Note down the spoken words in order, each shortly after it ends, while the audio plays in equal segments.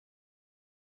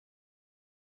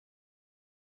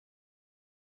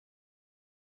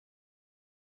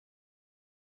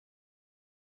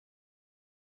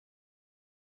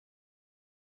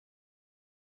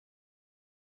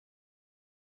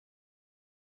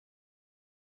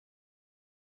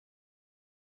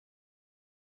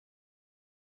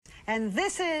and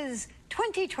this is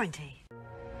 2020.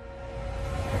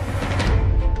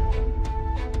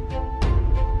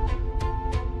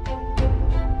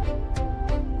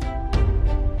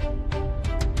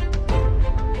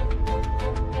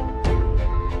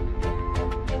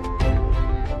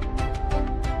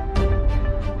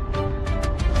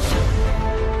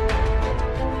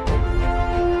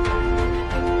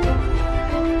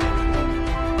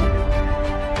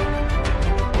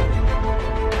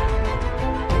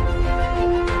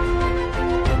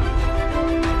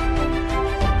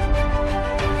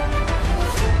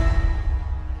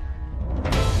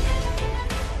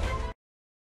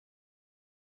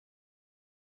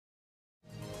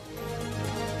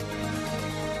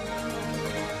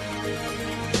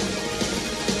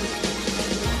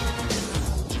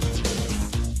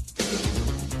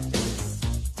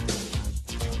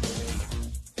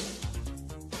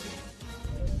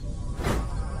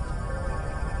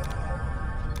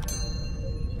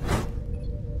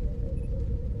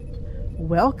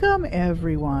 Welcome,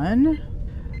 everyone.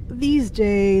 These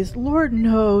days, Lord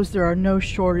knows there are no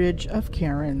shortage of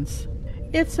Karens.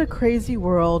 It's a crazy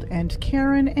world, and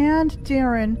Karen and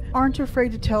Darren aren't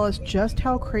afraid to tell us just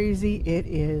how crazy it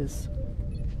is.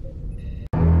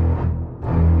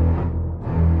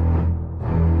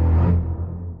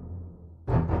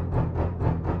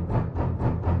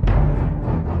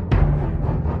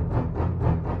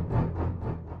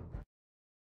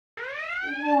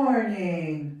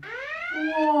 Warning!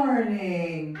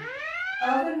 Warning!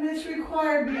 Oven mitts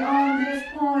required beyond this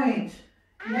point.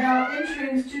 Now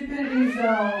entering stupidity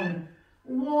zone.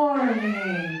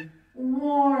 Warning!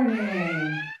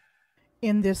 Warning!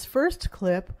 In this first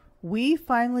clip, we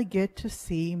finally get to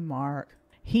see Mark.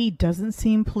 He doesn't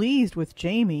seem pleased with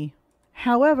Jamie.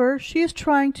 However, she is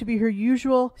trying to be her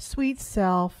usual sweet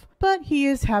self, but he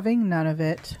is having none of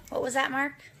it. What was that,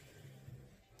 Mark?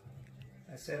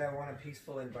 I said I want a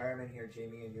peaceful environment here,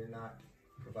 Jamie, and you're not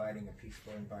providing a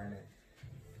peaceful environment.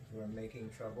 We're making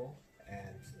trouble,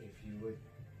 and if you would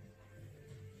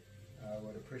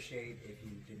appreciate if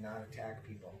you did not attack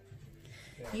people.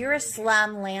 You're a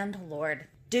slum landlord.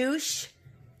 Douche.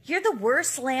 You're the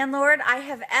worst landlord I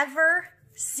have ever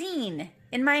seen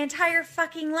in my entire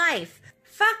fucking life.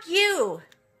 Fuck you.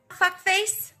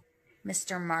 Fuckface.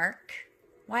 Mr. Mark,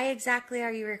 why exactly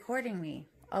are you recording me?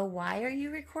 Oh, why are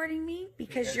you recording me?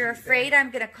 Because you're afraid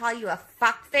I'm going to call you a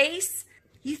fuckface?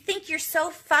 You think you're so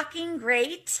fucking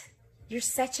great? You're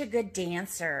such a good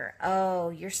dancer. Oh,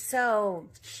 you're so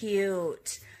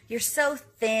cute. You're so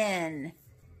thin.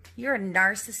 You're a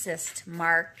narcissist,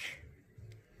 Mark.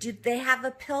 Do they have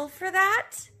a pill for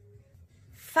that?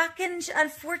 Fucking,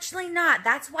 unfortunately not.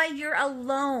 That's why you're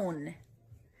alone.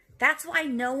 That's why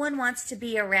no one wants to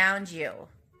be around you,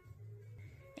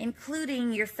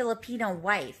 including your Filipino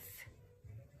wife.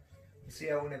 See,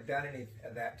 I wouldn't have done any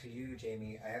of that to you,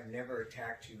 Jamie. I have never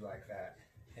attacked you like that.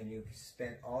 And you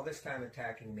spent all this time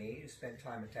attacking me. You spent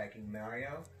time attacking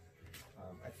Mario.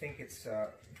 I think it's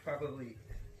probably...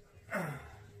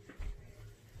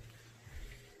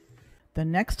 The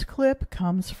next clip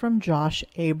comes from Josh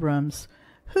Abrams,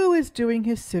 who is doing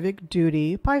his civic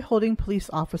duty by holding police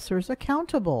officers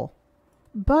accountable.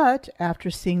 But after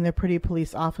seeing the pretty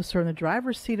police officer in the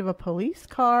driver's seat of a police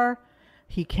car,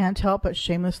 he can't help but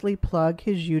shamelessly plug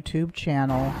his YouTube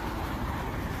channel.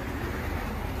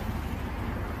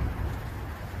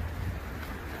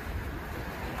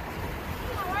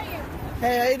 How are you?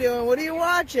 Hey, how you doing? What are you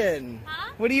watching?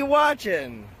 Huh? What are you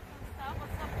watching? What's up?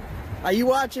 Are you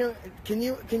watching?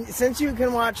 Since you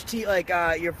can watch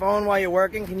your phone while you're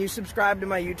working, can you subscribe to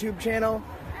my YouTube channel?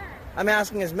 I'm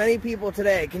asking as many people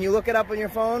today. Can you look it up on your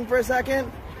phone for a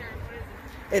second?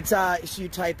 It's so you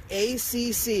type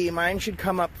ACC. Mine should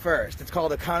come up first. It's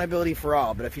called Accountability for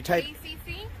All. But if you type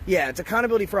ACC? Yeah, it's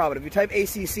Accountability for All. But if you type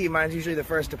ACC, mine's usually the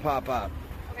first to pop up.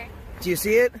 Okay. Do you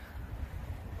see it?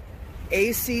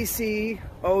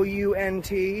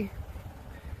 ACCOUNT.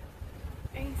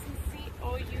 ACCOUNT?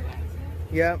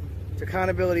 Yep. It's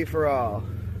Accountability for All.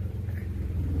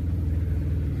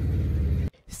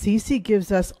 Cece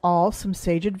gives us all some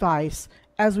sage advice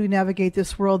as we navigate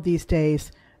this world these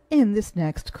days in this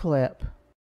next clip.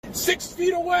 6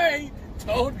 feet away.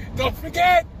 Don't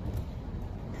forget.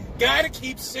 Gotta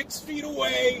keep 6 feet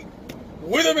away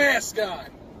with a mask on.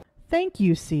 Thank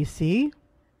you, Cece.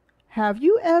 Have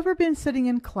you ever been sitting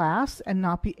in class and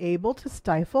not be able to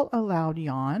stifle a loud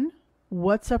yawn?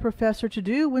 What's a professor to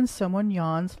do when someone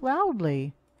yawns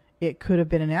loudly? It could have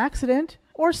been an accident,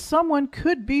 or someone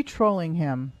could be trolling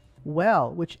him.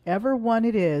 Well, whichever one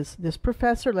it is, this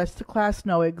professor lets the class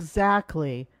know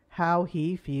exactly how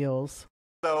he feels.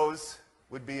 Those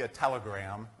would be a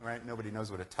telegram, right? Nobody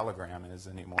knows what a telegram is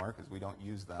anymore because we don't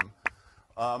use them.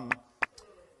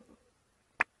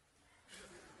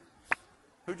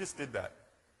 Who just did that?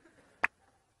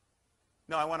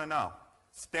 No, I want to know.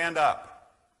 Stand up.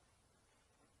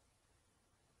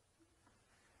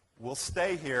 We'll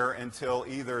stay here until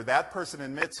either that person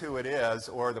admits who it is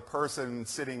or the person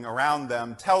sitting around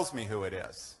them tells me who it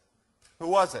is. Who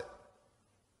was it?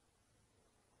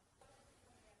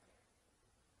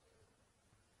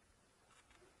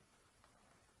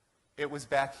 It was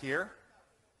back here?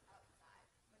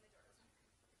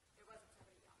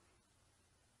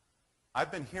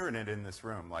 I've been hearing it in this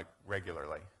room, like,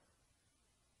 regularly.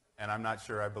 And I'm not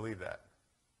sure I believe that.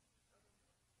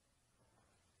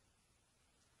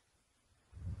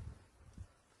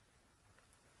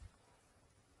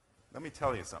 Let me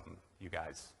tell you something, you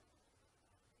guys.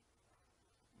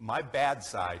 My bad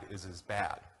side is as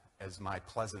bad as my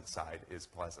pleasant side is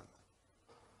pleasant.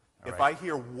 If I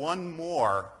hear one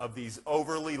more of these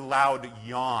overly loud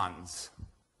yawns,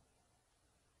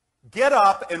 get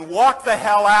up and walk the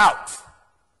hell out.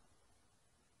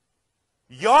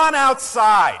 Yawn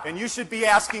outside. And you should be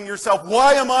asking yourself,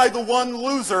 why am I the one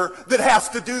loser that has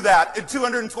to do that? And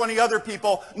 220 other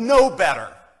people know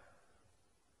better.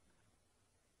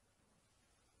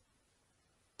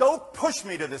 Don't push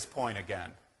me to this point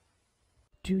again.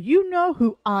 Do you know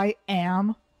who I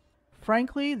am?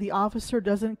 Frankly, the officer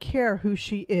doesn't care who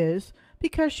she is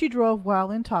because she drove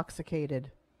while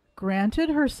intoxicated. Granted,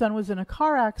 her son was in a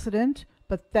car accident,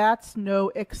 but that's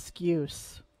no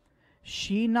excuse.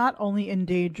 She not only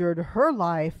endangered her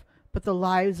life, but the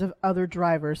lives of other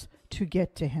drivers to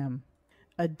get to him.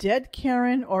 A dead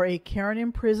Karen or a Karen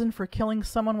in prison for killing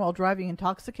someone while driving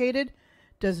intoxicated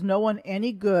does no one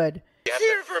any good. I'm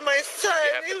here for my son.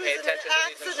 He was in an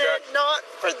accident, not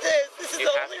for this. This is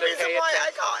the only reason why I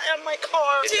got in my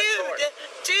car. Dude,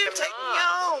 take me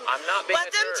home. I'm not being a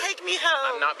jerk. Let them take me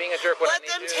home. I'm not being a jerk. Let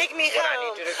them take me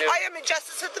home. I am a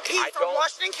justice of the peace from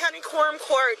Washington County Quorum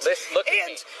Court.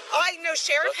 And I know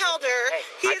Sheriff Helder.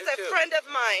 He is a friend of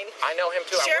mine. I know him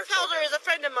too. Sheriff Helder is a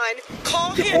friend of mine.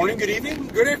 Call him. Good morning, good evening,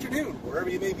 good afternoon,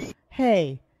 wherever you may be.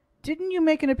 Hey, didn't you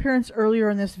make an appearance earlier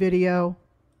in this video?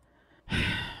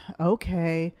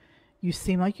 Okay, you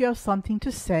seem like you have something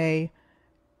to say.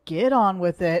 Get on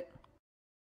with it.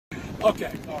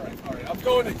 Okay, all right. I'm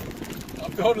going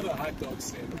to the hot dog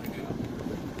stand right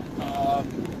now.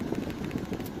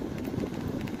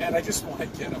 And I just want to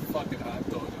get a fucking hot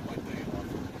dog on my day off.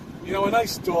 You know, a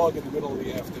nice dog in the middle of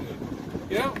the afternoon.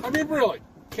 You know, I mean, really.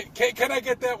 Can I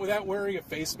get that without wearing a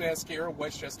face mask here in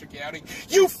Westchester County?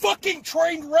 You fucking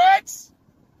trained rats!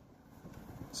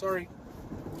 Sorry.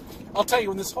 I'll tell you,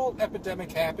 when this whole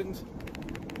epidemic happened,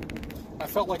 I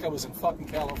felt like I was in fucking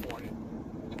California.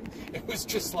 It was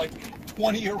just like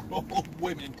 20-year-old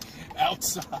women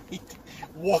outside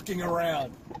walking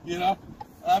around, you know?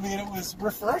 I mean, it was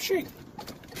refreshing.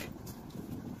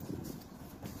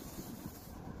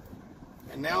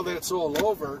 And now that it's all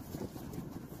over,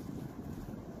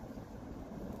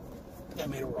 I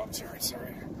made a wrong turn,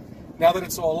 sorry. Now that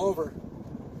it's all over,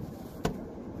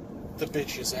 the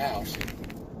bitch is out.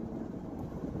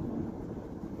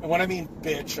 And when I mean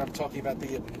bitch, I'm talking about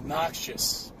the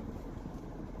obnoxious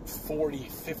 40,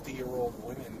 50-year-old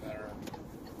women that are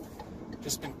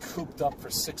just been cooped up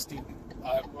for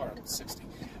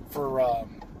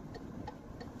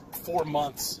 4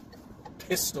 months,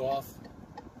 pissed off,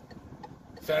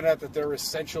 found out that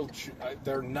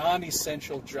their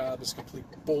non-essential job is complete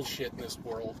bullshit in this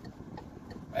world,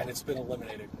 and it's been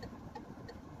eliminated.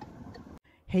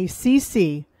 Hey,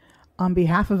 Cece. On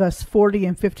behalf of us 40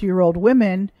 and 50-year-old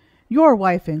women, your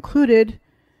wife included,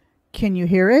 can you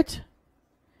hear it?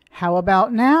 How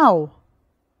about now?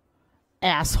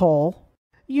 Asshole.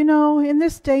 You know, in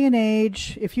this day and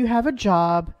age, if you have a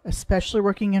job, especially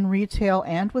working in retail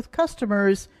and with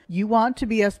customers, you want to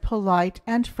be as polite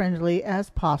and friendly as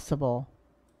possible.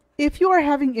 If you are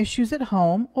having issues at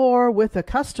home or with a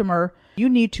customer, you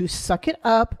need to suck it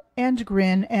up and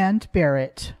grin and bear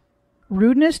it.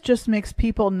 Rudeness just makes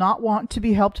people not want to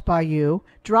be helped by you,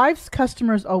 drives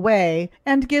customers away,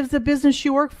 and gives the business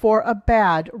you work for a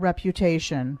bad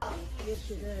reputation. Yes,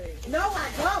 you do. No, I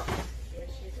don't. Yes,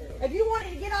 you do. If you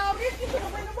wanted to get all this, you could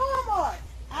have went to Walmart.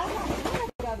 I don't want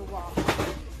to go to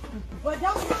Walmart. But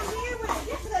don't come here with it.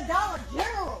 This is a Dollar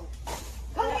General.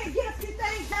 Come here and get a few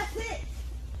things, that's it.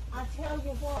 I tell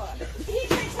you what. You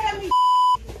can tell me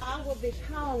I will be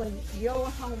calling your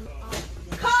home office.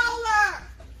 Call her!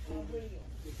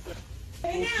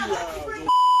 Hey, now, let's bring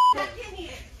back in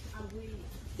here. I will.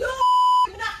 You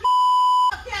knock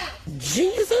out.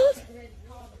 Jesus?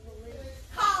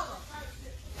 Call her.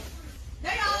 Now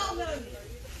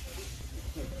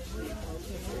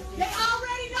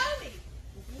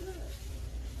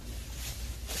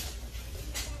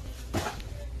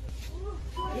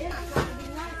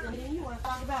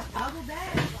talk about double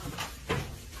bags.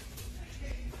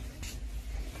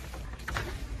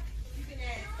 You can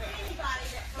ask anybody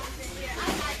that comes in here. I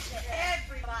like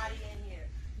everybody in here.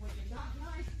 Well, you're not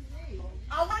nice to me.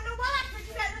 I wonder why, because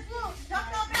you got this little stuck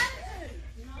up attitude.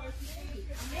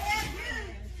 Yeah,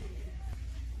 you.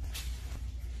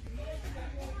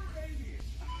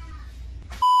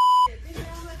 This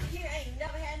young lady here ain't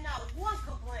never had not one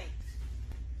complaint.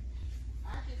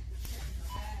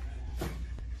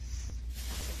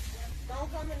 Don't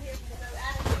come in here with no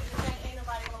attitude and ain't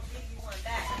nobody gonna give you one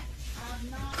back. I'm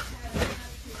not having an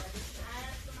attitude. I just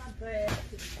asked for my bread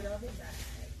to double back.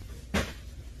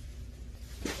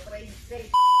 The way you say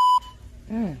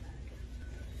Mm.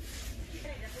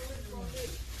 that's what it's gonna do.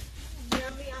 You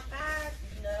know me, I'm fired?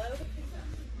 No.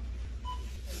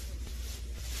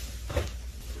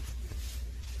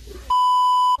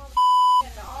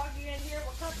 Have to argue in here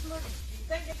with customers. You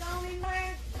think it's going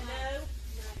anywhere? No.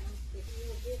 If you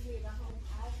will give me the home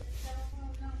office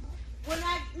telephone number. When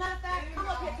matter of fact, come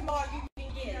up here tomorrow, you can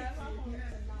get it.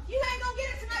 You ain't gonna get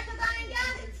it tonight because I ain't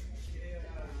got it.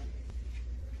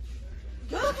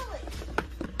 Google it.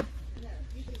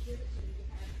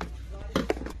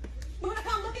 You wanna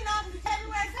come look in the office and tell me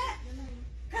where it's at?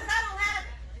 Because I don't have it.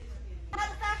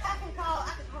 Matter of fact, I can call.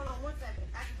 Hold on one second.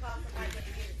 I can call somebody that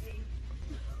can get it to you.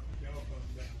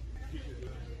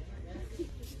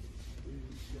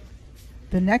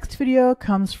 The next video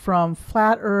comes from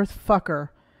Flat Earth Fucker.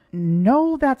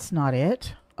 No, that's not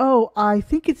it. Oh, I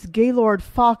think it's Gaylord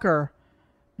Fokker.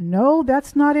 No,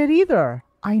 that's not it either.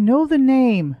 I know the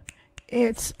name.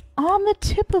 It's on the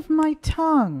tip of my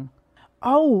tongue.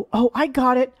 Oh, I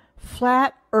got it.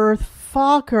 Flat Earth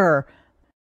Fokker.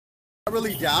 I'm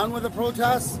really down with the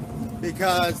protests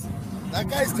because that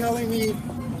guy's telling me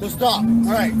to stop.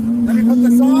 All right, let me put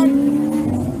this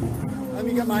on. Let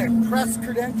me get my press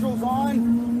credentials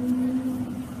on.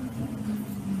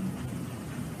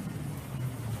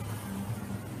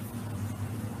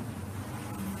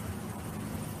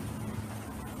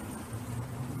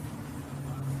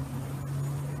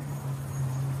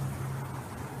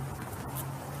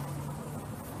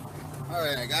 All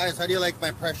right, guys, how do you like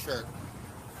my press shirt?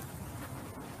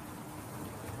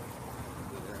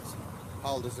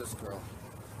 How old is this girl?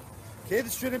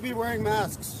 Kids shouldn't be wearing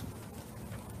masks.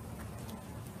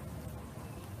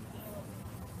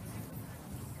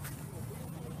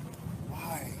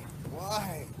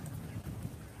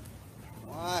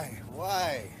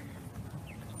 Why?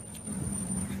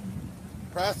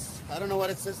 Press, I don't know what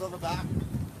it says on the back.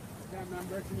 I can't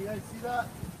remember. Can you guys see that?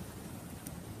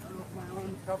 I don't know if my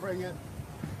arm's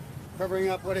covering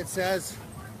up what it says.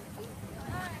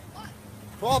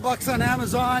 $12 on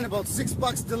Amazon, about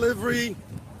 $6 delivery.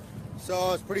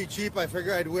 So it's pretty cheap. I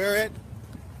figured I'd wear it.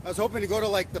 I was hoping to go to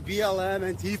like the BLM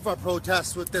and Antifa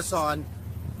protests with this on.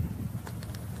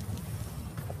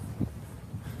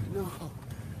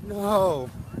 No,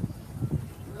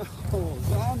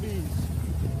 zombies.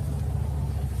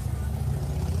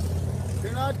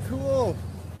 You're not cool.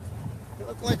 You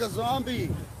look like a zombie.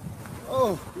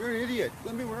 Oh, you're an idiot.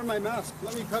 Let me wear my mask.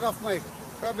 Let me cut off my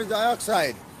carbon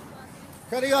dioxide.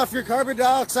 Cutting off your carbon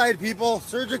dioxide, people.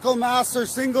 Surgical masks are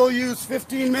single use,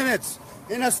 15 minutes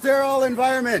in a sterile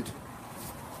environment.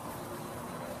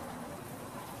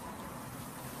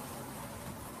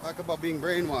 Talk about being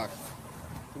brainwashed.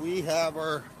 We have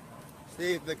our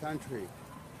save the country.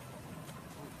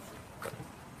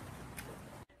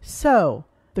 So,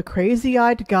 the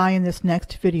crazy-eyed guy in this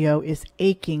next video is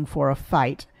aching for a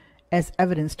fight, as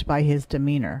evidenced by his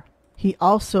demeanor. He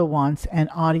also wants an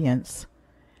audience.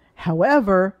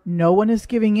 However, no one is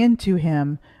giving in to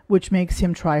him, which makes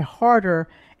him try harder,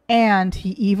 and he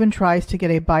even tries to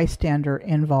get a bystander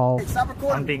involved. Hey, stop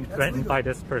recording. I'm being threatened by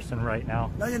this person right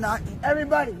now. No, you're not.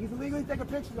 Everybody, he's illegally taking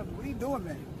pictures of me. What are you doing,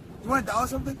 man? You want to dollar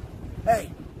something?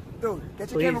 Hey, dude, get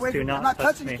your camera away from me. I'm not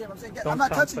touching the camera. I'm saying, I'm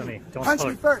not touching you. Punch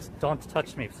me first. Don't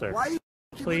touch me, sir. Why are you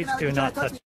Please do not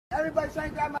touch me. Everybody's trying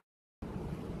to grab my...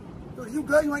 Dude, are you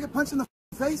good? You want to get punched in the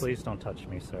face? Please don't touch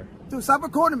me, sir. Dude, stop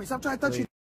recording me. Stop trying to touch you.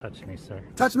 Touch me, sir.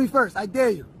 Touch me first. I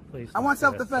dare you. Please. I want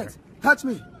self-defense. Touch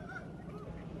me.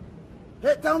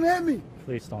 Tell him to hit me.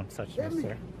 Please don't touch me,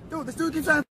 sir. Dude, this dude keeps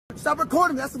trying to... Stop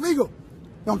recording me. That's illegal.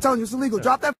 No, I'm telling you, it's illegal. Sir,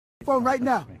 drop that phone right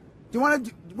now. Do you want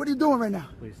to... What are you doing right now?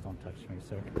 Please don't touch me,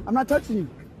 sir. I'm not touching you.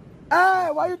 Hey,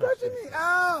 why are you touching me?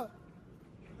 Ah!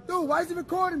 Dude, why is he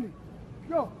recording me?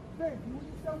 Yo, babe, can you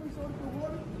just tell me so to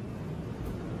water?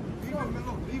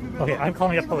 Okay, I'm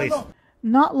calling the police.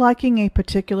 Not liking a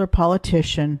particular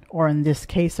politician, or in this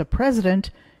case a president,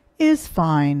 is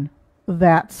fine.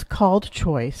 That's called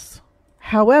choice.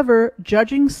 However,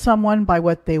 judging someone by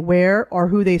what they wear or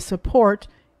who they support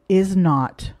is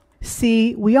not.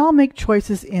 See, we all make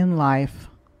choices in life.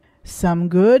 Some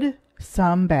good,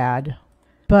 some bad.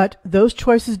 But those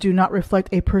choices do not reflect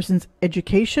a person's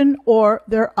education or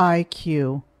their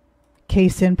IQ.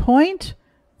 Case in point,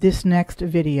 this next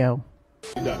video.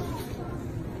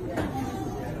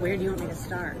 Where do you want me to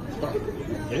start?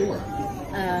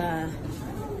 Anywhere.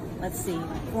 Let's see.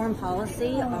 Foreign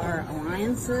policy, our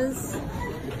alliances.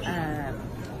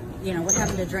 What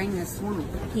happened to drain the swamp?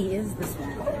 He is the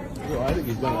swamp. Well, I think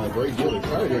he's done a great deal to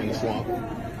try to drain the swamp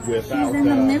without... He's in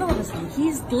the middle of the swamp.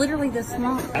 He's literally the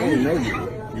swamp. I don't even know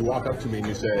you. You walk up to me and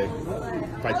you say,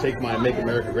 if I take my Make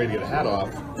America Great Again hat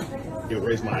off, it would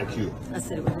raise my IQ. I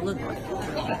said it would look like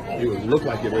it. It would look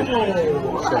like it raised my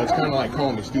IQ. So it's kind of like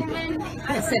calling me stupid.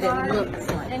 I said it looks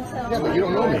like. Yeah, but you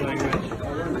don't know me.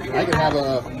 I could have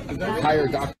a higher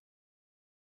doctorate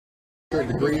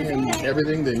degree and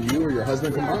everything than you or your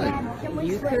husband combined.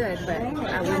 You could, but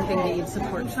I wouldn't think that you'd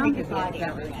support Trump if you had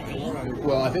that right.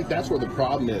 Well, I think that's where the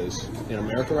problem is in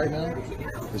America right now.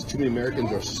 Is too many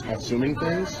Americans are assuming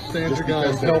things. Santa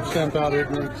guys help stamp out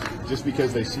ignorance. Just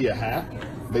because they see a hat,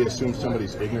 they assume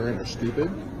somebody's ignorant or stupid.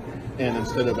 And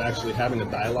instead of actually having a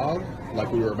dialogue,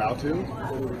 like we were about to,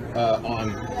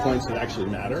 on points that actually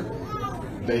matter,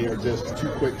 they are just too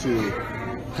quick to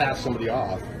pass somebody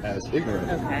off as ignorant.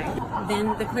 Okay.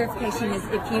 Then the clarification is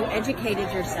if you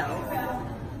educated yourself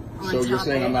on So you're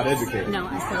saying I'm not educated? No,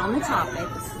 I said on the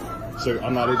topics. So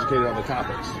I'm not educated on the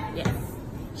topics? Yes.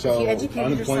 So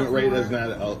unemployment rate is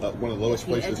not one of the lowest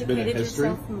places it's been in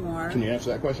history? Can you answer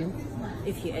that question?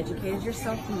 If you educated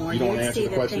yourself more, you you don't would answer see the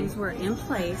that question? things were in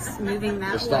place, moving that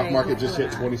way. The stock market just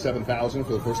hit 27,000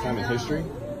 for the first time in history?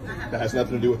 That has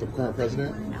nothing to do with the current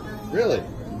president? No. Really?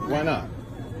 Why not?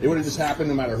 It would have just happened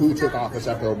no matter who took office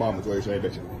after Obama, is what you're saying,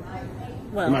 bitch.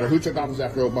 Well, no matter who took office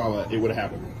after Obama, it would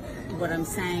have happened. What I'm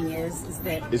saying is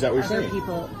that what you're other saying?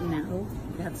 people, no,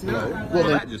 that's not. No. Well,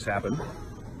 that just happened,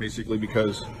 basically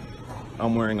because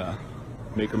I'm wearing a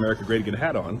Make America Great Again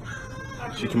hat on.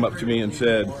 She came up to me and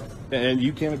said, and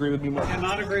you can't agree with me more. I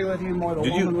cannot agree with you more. The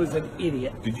woman was an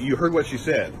idiot. You heard what she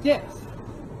said? Yes.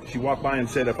 She walked by and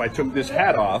said, if I took this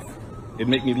hat off, it'd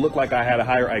make me look like I had a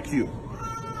higher IQ.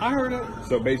 I heard it.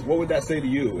 So basically, what would that say to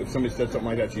you if somebody said something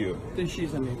like that to you? Then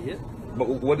she's an idiot. But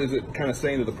what is it kind of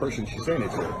saying to the person she's saying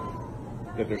it to?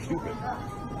 That they're stupid.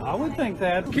 I would think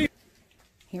that.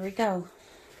 Here we go.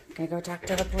 Gonna go talk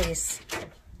to the police.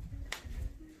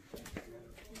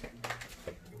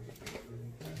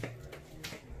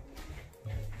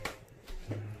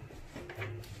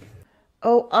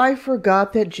 Oh, I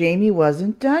forgot that Jamie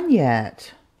wasn't done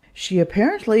yet. She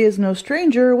apparently is no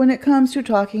stranger when it comes to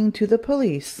talking to the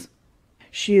police.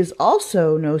 She is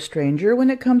also no stranger when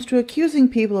it comes to accusing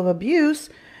people of abuse,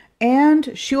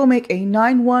 and she will make a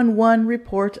 911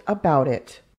 report about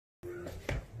it.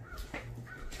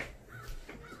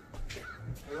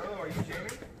 Hello, are you Jamie?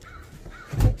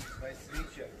 Nice to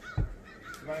meet you. Do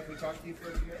you mind if we talk to you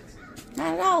for a few minutes?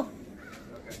 Not at all.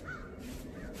 Okay.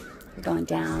 We're going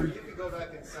down. You can go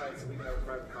back inside so we can have a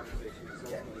private conversation. So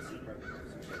this is a private conversation.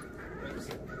 Thanks.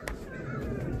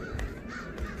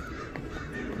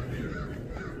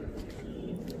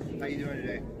 How you doing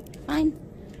today? Fine.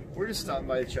 We're just stopping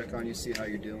by to check on you, see how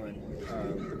you're doing.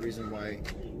 The reason why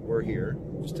we're here,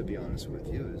 just to be honest with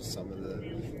you, is some of the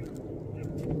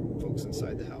folks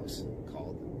inside the house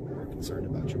called, were concerned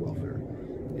about your welfare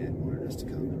and wanted us to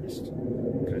come and just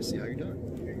kind of see how you're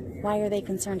doing. Why are they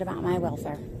concerned about my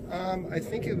welfare? I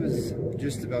think it was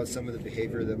just about some of the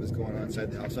behavior that was going on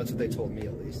inside the house. That's what they told me,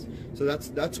 at least. So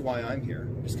that's why I'm here.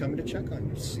 Just coming to check on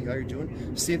you, see how you're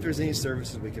doing, see if there's any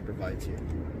services we can provide to you.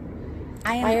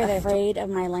 I am afraid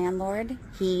of my landlord.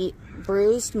 He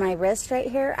bruised my wrist right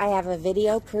here. I have a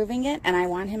video proving it, and I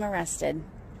want him arrested.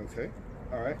 Okay.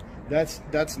 All right.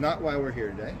 That's not why we're here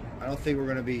today. I don't think we're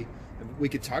going to be... We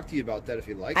could talk to you about that if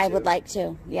you'd like to. I would like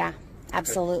to. Yeah,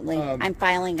 absolutely. Okay. I'm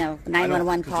filing a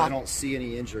 911 call. I don't see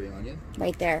any injury on you.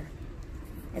 Right there.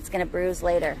 It's going to bruise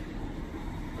later.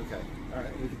 Okay. All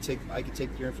right. I could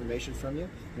take your information from you,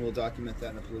 and we'll document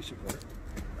that in a police report.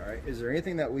 All right. Is there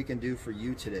anything that we can do for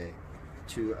you today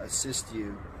to assist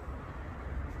you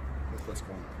with what's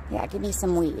going on? Yeah, give me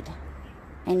some weed.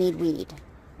 I need weed.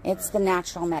 It's the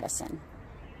natural medicine.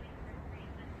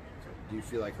 Do you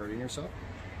feel like hurting yourself?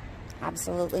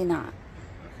 Absolutely not.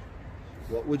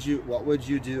 What would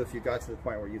you do if you got to the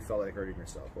point where you felt like hurting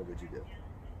yourself? What would you do?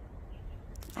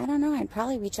 I don't know. I'd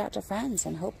probably reach out to friends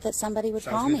and hope that somebody would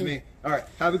call Sounds good me. to me. All right.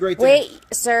 Have a great day. Wait,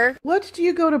 sir. What do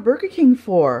you go to Burger King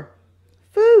for?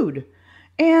 Food.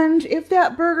 And if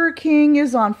that Burger King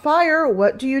is on fire,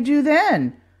 what do you do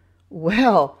then?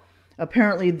 Well,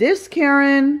 apparently this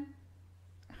Karen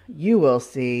You will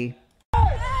see.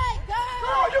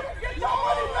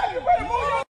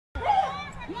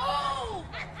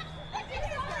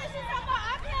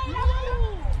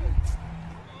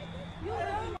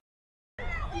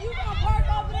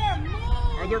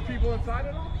 Are there people inside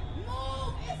at all?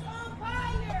 Move! It's on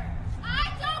fire!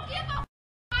 I don't give a f***!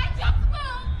 I just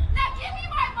moved! Now give me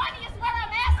my money is what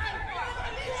I'm asking for!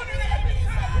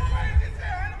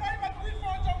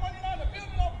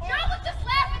 Y'all was just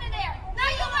laughing in there! Now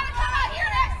you want to come out here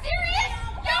and act serious?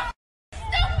 You're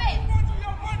stupid!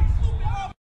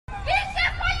 Bitch,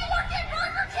 that's why you work at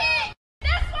Burger King!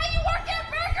 That's why you work at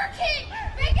Burger King!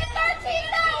 Making $13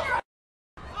 an hour!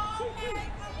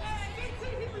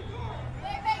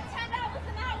 They make $10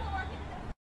 an hour working there.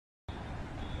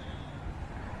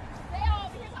 They all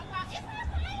over here talking about,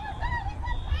 it's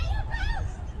on fire, bro!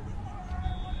 It's on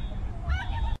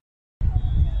fire, bro!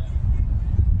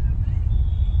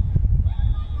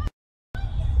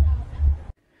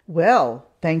 Well,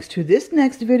 thanks to this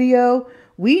next video,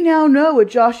 we now know what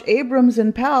Josh Abrams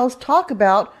and pals talk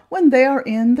about when they are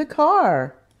in the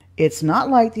car. It's not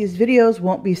like these videos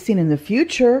won't be seen in the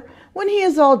future when he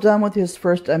is all done with his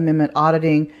First Amendment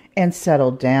auditing and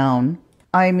settled down.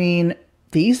 I mean,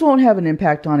 these won't have an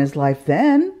impact on his life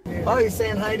then. Oh, he's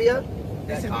saying hi to you?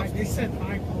 They said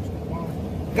hi.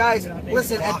 Guys,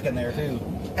 listen. Talking there too.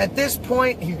 At this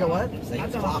point, you go what? He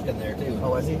was talking there too. Oh,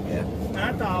 was he? Yeah.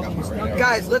 I thought he was stuck.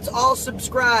 Guys, let's all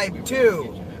subscribe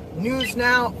to News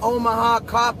Now Omaha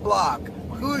Cop Block,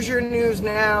 Hoosier News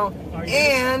Now,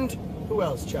 and who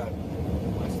else, Chuck?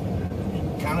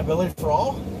 Accountability for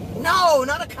all? No,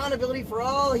 not Accountability for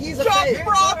All. He's a Chuck fake.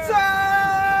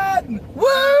 Bronson!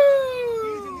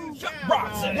 Woo! Chuck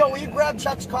Bronson! Yo, will you grab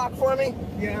Chuck's cock for me?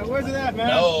 Yeah, where's it at, man?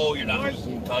 No, you're not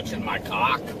touching my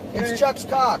cock. It's Chuck's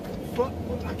cock.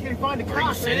 I can't find the cock. Are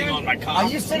you sitting on my cock? Are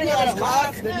you sitting on his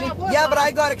cock? Yeah, but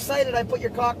I got excited. I put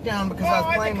your cock down because I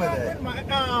was playing with it.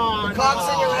 The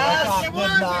cock's in your ass? Cock did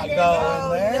not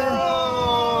go in there.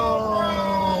 No.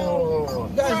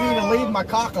 You guys need to leave my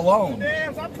cock alone.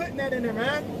 Damn, stop putting that in there,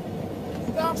 man.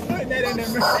 Stop putting that in there, man.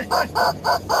 Smash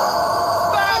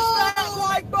that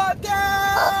like button!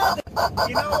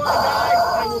 You know what, guys?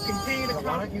 I will continue to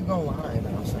Why don't you go live?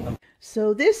 And I'll send them.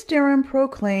 So this Darren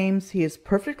proclaims he is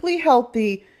perfectly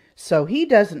healthy, so he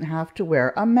doesn't have to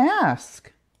wear a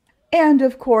mask. And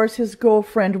of course his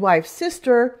girlfriend, wife's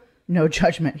sister, no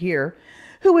judgment here,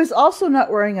 who is also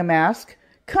not wearing a mask,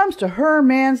 comes to her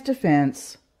man's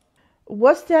defense.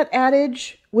 What's that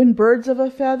adage, when birds of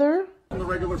a feather? The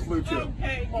regular flu too.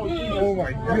 Oh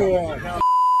my god.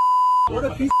 What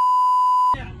a piece of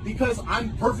because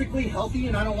I'm perfectly healthy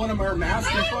and I don't want to wear a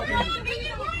mask and fucking...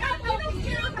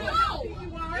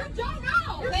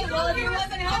 Well, if he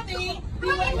wasn't healthy, he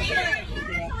wouldn't be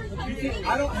here.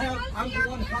 I don't have, I'm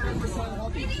 100%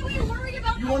 healthy.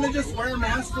 You want to just wear a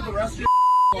mask for the rest of your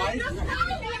life?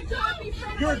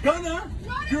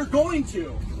 You're going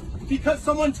to. Because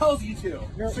someone tells you to.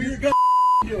 So you're going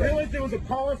to do it. Realize there was a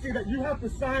policy that you have to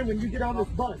sign when you get on this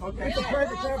bus. Okay. It's a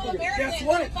private property. Guess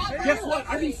what? Guess what?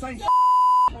 I didn't sign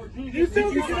Did you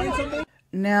sign something?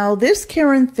 Now this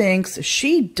Karen thinks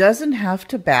she doesn't have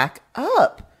to back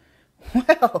up.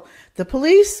 Well, the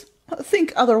police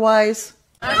think otherwise.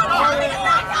 I'm like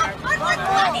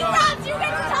 20 rounds. You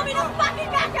get to tell me to fucking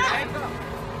back up.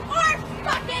 Or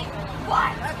fucking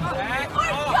what? Or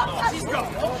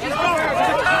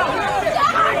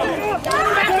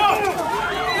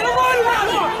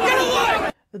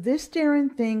This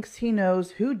Darren thinks he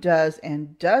knows who does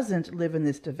and doesn't live in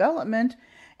this development,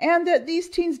 and that these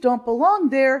teens don't belong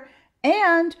there,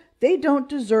 and they don't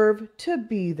deserve to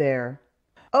be there.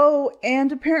 Oh,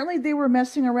 and apparently they were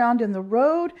messing around in the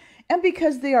road, and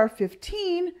because they are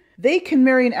 15, they can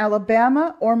marry in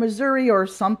Alabama or Missouri or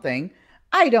something.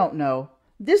 I don't know.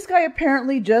 This guy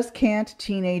apparently just can't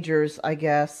teenagers, I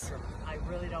guess. I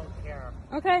really don't care.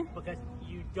 Okay. Because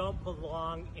you don't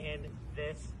belong in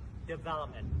this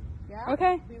development. Yeah.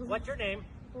 Okay. What's your name?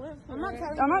 I'm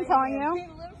not telling you. He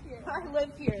lives here. I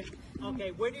live here.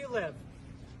 Okay, where do you live?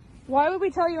 Why would we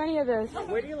tell you any of this?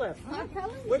 Where do you live? I'm not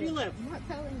telling you. Where do you live? I'm not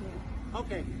telling you.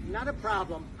 Okay, not a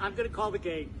problem. I'm going to call the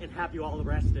gate and have you all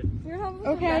arrested.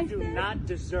 Okay. You do not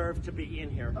deserve to be in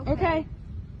here. Okay.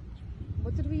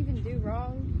 What did we even do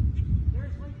wrong?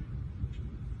 Seriously?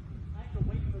 I have to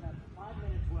wait for them 5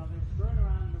 minutes while they're screwing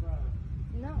around the road.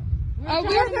 No. We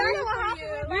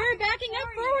were backing up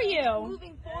for you.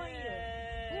 Moving for you.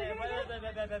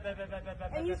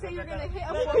 And you say you're gonna hit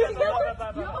us.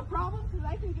 You have a problem? Because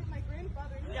I can get my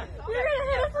grandfather in here. You're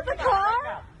gonna hit us with the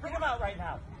car? Bring him out right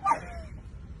now.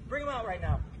 Bring him out right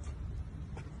now.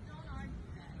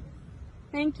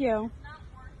 Thank you.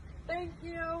 Thank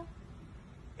you.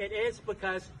 It is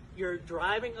because you're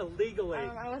driving illegally.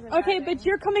 Okay, but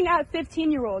you're coming at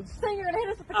 15-year-olds. So you're gonna hit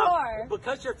us with the car.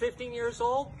 Because you're 15 years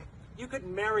old, you could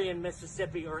marry in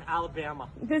Mississippi or Alabama.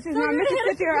 This is not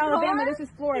Mississippi or Alabama. This is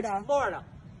Florida. It's Florida.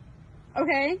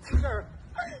 Okay. Sure.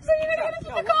 So you're gonna hit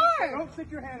us with the car. Don't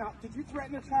stick your hand out. Did you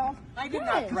threaten this child? I did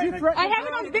not Yes. threaten it. I have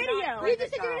it on video. You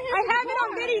just said you're gonna hit us I with have the it on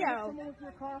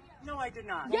car. video. No, I did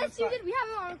not. Yes, you did. We have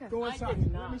it on. Okay. Go inside. I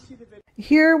did not. Let me see the video.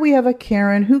 Here we have a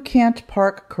Karen who can't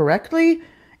park correctly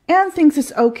and thinks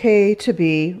it's okay to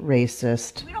be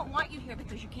racist. We don't want you here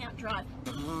because you can't drive.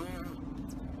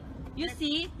 You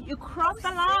see, you crossed the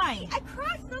line. I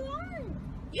crossed the line.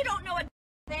 You don't know a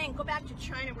thing. Go back to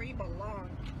China where you belong.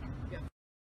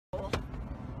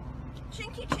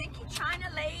 Chinky, chinky China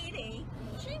lady.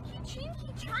 Chinky,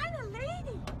 chinky China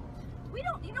lady. We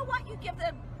don't, you know what? You give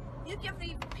the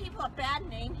people a bad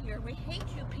name here. We hate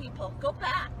you people. Go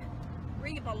back where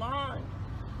you belong.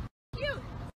 You.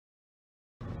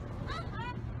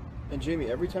 And Jamie,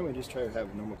 every time I just try to have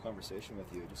a normal conversation with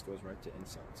you, it just goes right to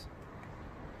insults.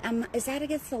 Is that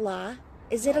against the law?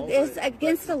 Is it No, is but-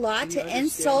 against the law Can you to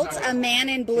insult understand a man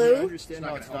in Can you blue? understand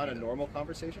how it's not a normal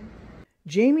conversation?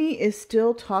 Jamie is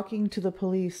still talking to the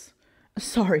police.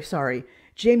 Sorry.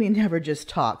 Jamie never just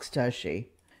talks, does she?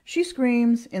 She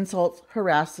screams, insults,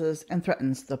 harasses, and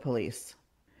threatens the police.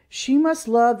 She must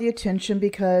love the attention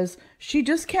because she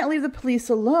just can't leave the police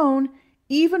alone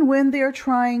even when they are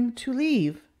trying to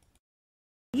leave.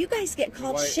 You guys get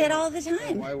called shit all the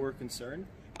time. Why we're concerned?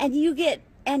 And you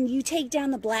take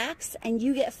down the blacks and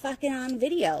you get fucking on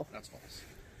video. That's false.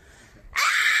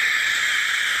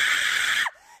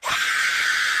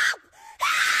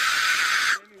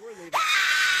 Jamie, we're leaving.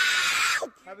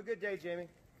 Have a good day, Jamie.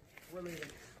 We're leaving.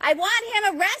 I want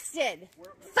him arrested.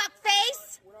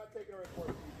 Fuckface. We're not taking a report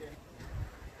from you, Jamie.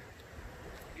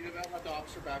 You know that, let the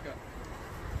officer back up.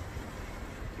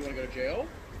 You want to go to jail?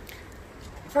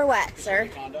 For what, sir?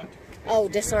 Conduct? Oh,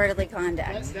 disorderly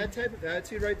conduct. That type of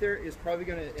attitude right there is probably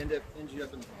going to end you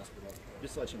up in the hospital.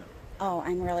 Just to let you know. Oh,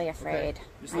 I'm really afraid.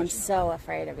 Just let I'm you know. so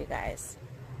afraid of you guys.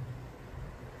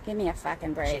 Give me a fucking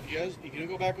So break. if you're going to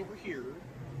go back over here,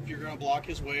 if you're going to block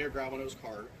his way or grab onto his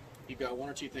car, you've got one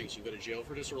or two things. You can go to jail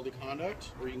for disorderly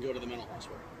conduct, or you can go to the mental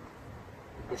hospital.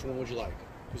 Which one would you like?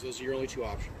 Because those are your only two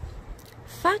options.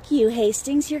 Fuck you,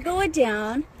 Hastings. You're going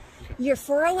down. Your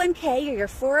 401k or your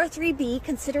 403b,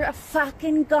 consider a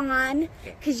fucking gone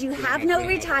because you have no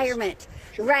retirement.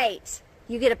 Right.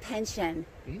 You get a pension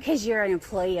because you're an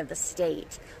employee of the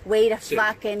state. Way to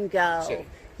fucking go.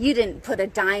 You didn't put a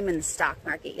dime in the stock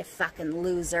market, you fucking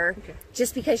loser.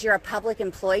 Just because you're a public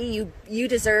employee, you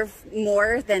deserve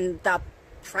more than the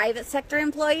private sector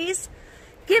employees?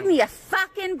 Give me a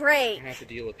fucking break. I have to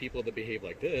deal with people that behave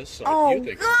like this. So Oh, you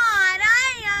think God,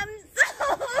 I am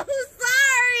so sorry.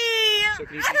 So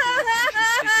can you take your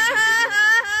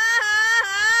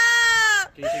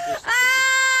Can you take your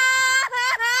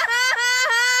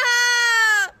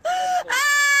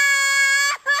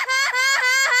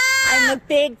I'm a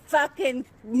big fucking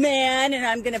man and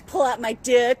I'm gonna pull out my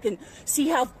dick and see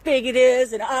how big it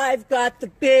is, and I've got the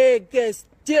biggest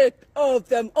dick of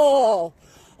them all.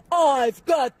 I've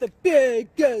got the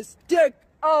biggest dick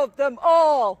of them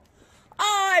all.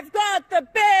 I've got the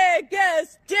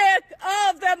biggest dick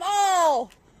of them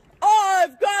all.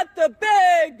 I've got the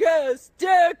biggest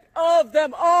dick of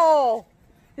them all.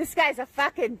 This guy's a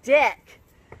fucking dick.